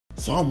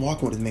So I'm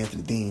walking with this man to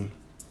the dean.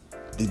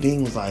 The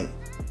dean was like,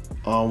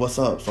 what's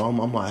up? So I'm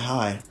like,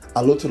 hi.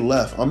 I look to the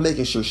left. I'm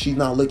making sure she's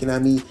not looking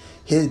at me.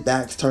 His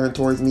back's turned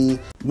towards me.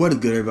 What is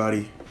good,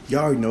 everybody?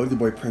 Y'all already know it's your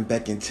boy Prince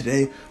Beck, and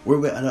today we're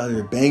with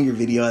another banger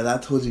video. As I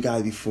told you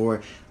guys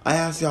before, I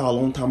asked y'all a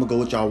long time ago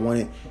what y'all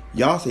wanted.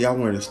 Y'all said y'all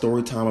wanted a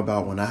story time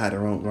about when I had to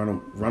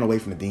run away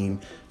from the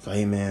dean. So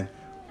hey man,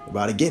 we're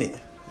about to get it.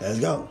 Let's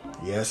go.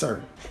 Yes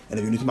sir. And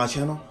if you're new to my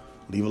channel,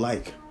 leave a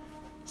like,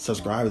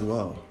 subscribe as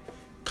well,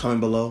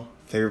 comment below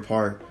favorite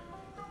part.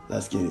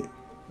 Let's get it.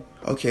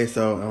 Okay,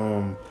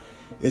 so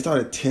it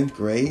started 10th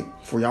grade.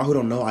 For y'all who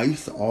don't know, I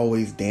used to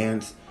always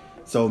dance.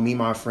 So me,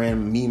 my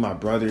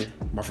brother,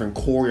 my friend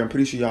Corey. I'm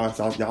pretty sure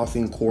y'all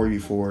seen Corey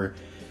before.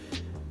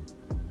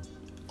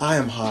 I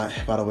am hot,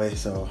 by the way,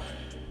 so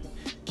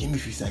give me a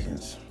few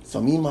seconds.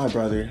 So me, my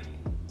brother,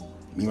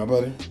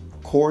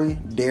 Corey,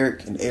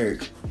 Derek, and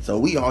Eric. So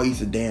we all used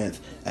to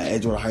dance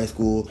at Edgewater High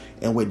School,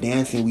 and with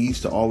dancing, we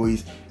used to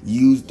always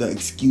use the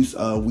excuse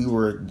of we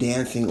were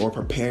dancing or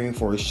preparing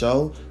for a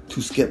show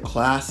to skip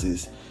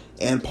classes.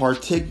 And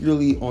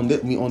particularly on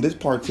this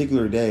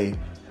particular day,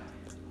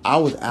 I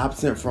was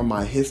absent from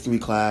my history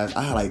class.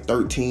 I had like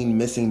 13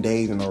 missing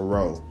days in a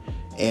row.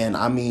 And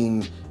I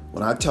mean,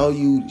 when I tell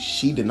you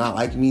she did not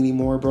like me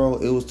anymore, bro,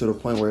 it was to the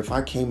point where if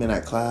I came in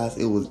that class,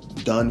 it was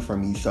done for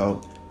me.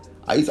 So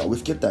I used to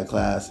always skip that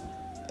class.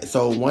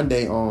 So one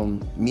day,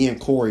 me and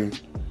Corey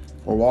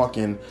were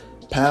walking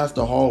past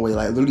the hallway,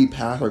 like literally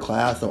past her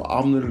class. So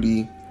I'm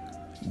literally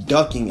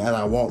ducking as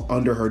I walk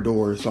under her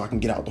door so I can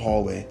get out the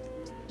hallway.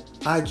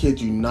 I kid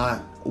you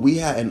not. We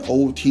had an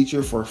old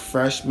teacher for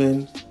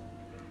freshman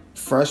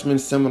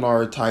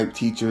seminar type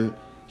teacher.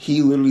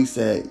 He literally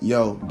said,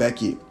 yo,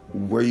 Beckett,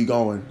 where you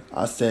going?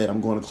 I said, I'm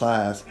going to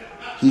class.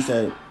 He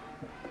said,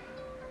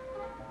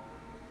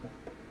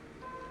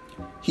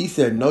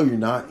 no, you're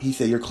not. He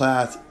said, your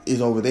class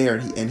is over there.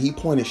 And he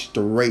pointed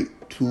straight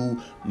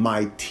to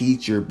my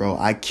teacher, bro.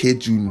 I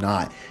kid you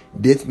not.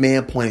 This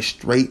man pointed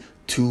straight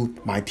to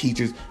my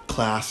teacher's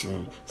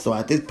classroom. So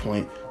at this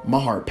point, my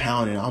heart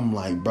pounding. I'm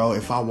like, bro,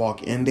 if I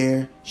walk in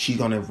there, she's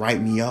going to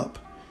write me up.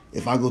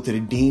 If I go to the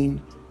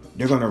dean,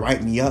 they're going to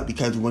write me up,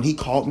 because when he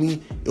called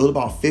me, it was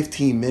about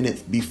 15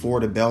 minutes before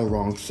the bell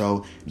rung.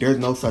 So there's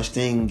no such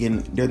thing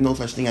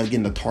as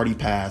getting a tardy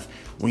pass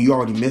when you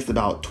already missed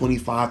about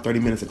 25, 30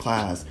 minutes of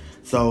class.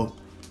 So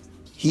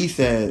he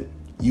said,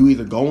 you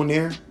either go in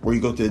there or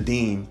you go to the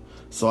dean.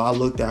 So I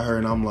looked at her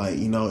and I'm like,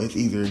 it's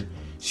either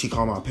she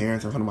called my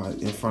parents in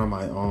front of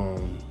my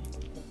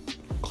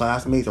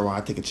classmates, or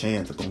I take a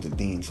chance of going to the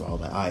dean. So I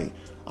was like, all right,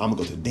 I'm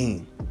gonna go to the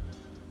dean.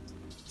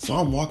 So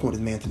I'm walking with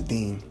this man to the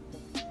dean.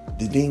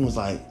 The dean was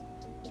like,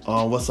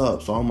 what's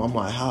up? So I'm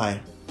like, hi.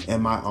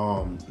 And my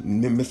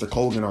Mr.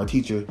 Colgan, our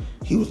teacher,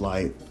 he was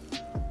like,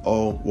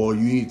 oh, well,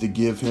 you need to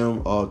give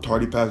him a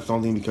tardy pass or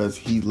something because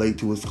he's late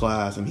to his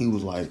class. And he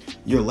was like,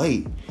 you're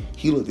late.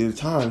 He looked at the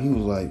time. He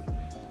was like,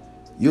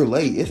 you're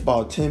late. It's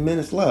about 10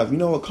 minutes left. You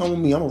know what? Come with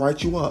me. I'm gonna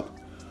write you up.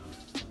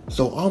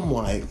 So I'm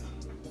like,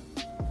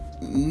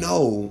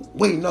 no,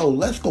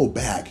 let's go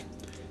back.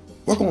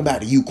 We're going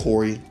back to you,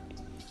 Corey.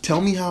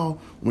 Tell me how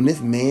when this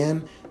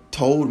man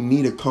told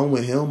me to come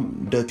with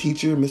him, the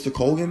teacher, Mr.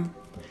 Colgan,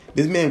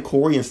 this man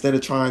Corey, instead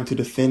of trying to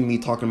defend me,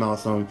 talking about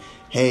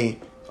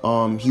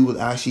he was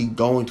actually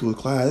going to his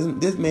class,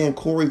 this man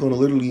Corey gonna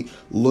literally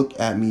look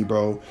at me,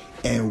 bro,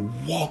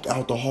 and walk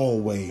out the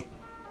hallway.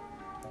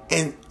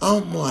 And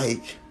I'm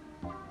like,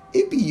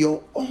 it be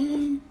your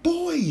own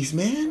boys,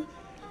 man.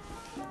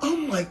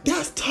 I'm like,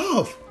 that's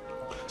tough.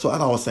 So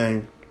as I was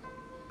saying,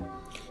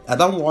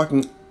 as I'm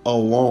walking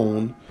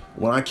alone,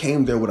 when I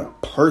came there with a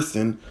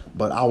person,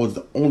 but I was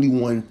the only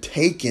one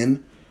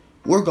taken,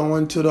 we're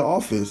going to the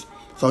office.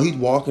 So he's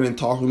walking and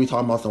talking to me,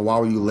 talking about why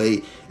were you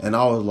late? And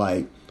I was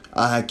like,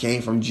 I had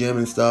came from gym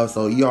and stuff.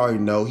 So you already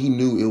know, he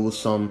knew it was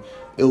some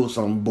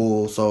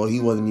bull. So he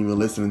wasn't even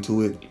listening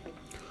to it.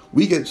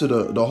 We get to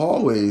the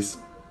hallways,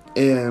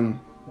 and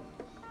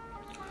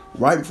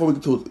right before we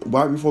get to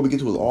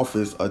his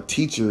office, a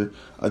teacher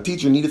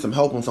needed some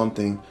help on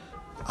something.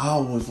 I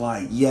was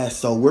like, yes.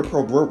 So we're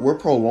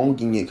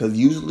prolonging it, because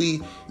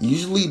usually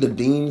the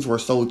deans were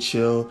so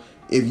chill.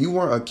 If you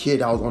weren't a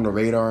kid, I was on the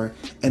radar,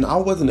 and I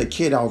wasn't a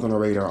kid. I was on the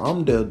radar.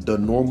 I'm the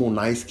normal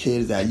nice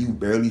kids that you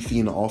barely see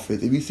in the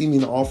office. If you see me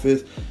in the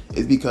office,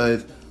 it's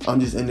because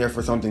I'm just in there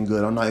for something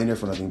good. I'm not in there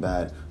for nothing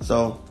bad.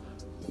 So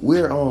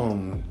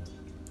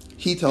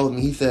he tells me,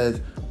 he says,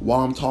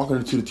 while I'm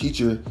talking to the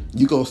teacher,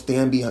 you go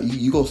stand behind,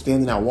 you go stand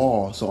in that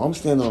wall. So I'm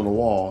standing on the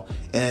wall,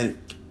 and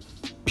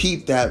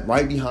peep that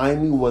right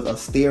behind me was a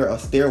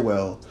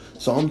stairwell.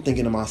 So I'm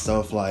thinking to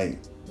myself, like,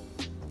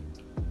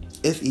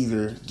 it's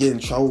either get in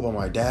trouble by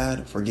my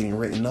dad for getting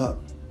written up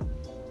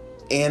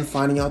and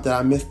finding out that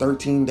I missed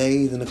 13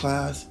 days in the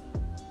class,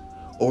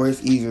 or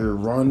it's either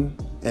run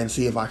and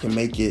see if I can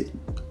make it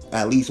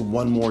at least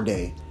one more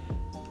day.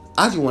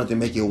 I just wanted to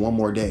make it one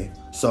more day.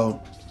 So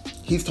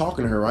he's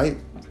talking to her, right?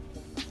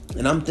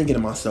 And I'm thinking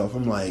to myself,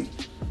 I'm like,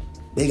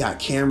 they got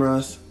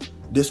cameras,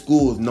 this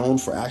school is known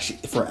for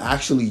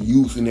actually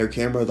using their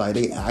cameras. Like,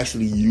 they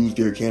actually use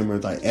their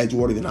cameras. Like,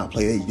 Edgewater did not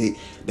play.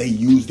 They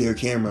use their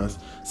cameras.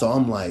 So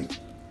I'm like,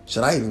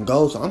 should I even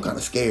go? So I'm kind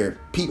of scared.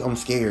 I'm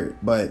scared,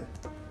 but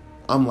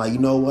I'm like, you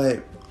know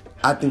what?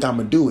 I think I'm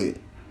gonna do it.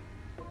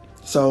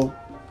 So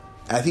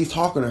as he's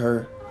talking to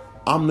her,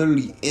 I'm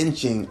literally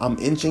inching. I'm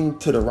inching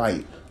to the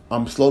right.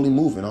 I'm slowly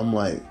moving. I'm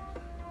like,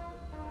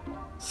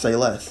 say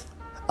less.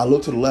 I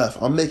look to the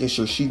left. I'm making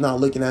sure she's not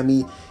looking at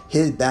me.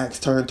 His back's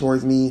turned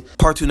towards me.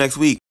 Part 2 next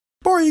week.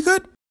 Boy, are you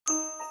good?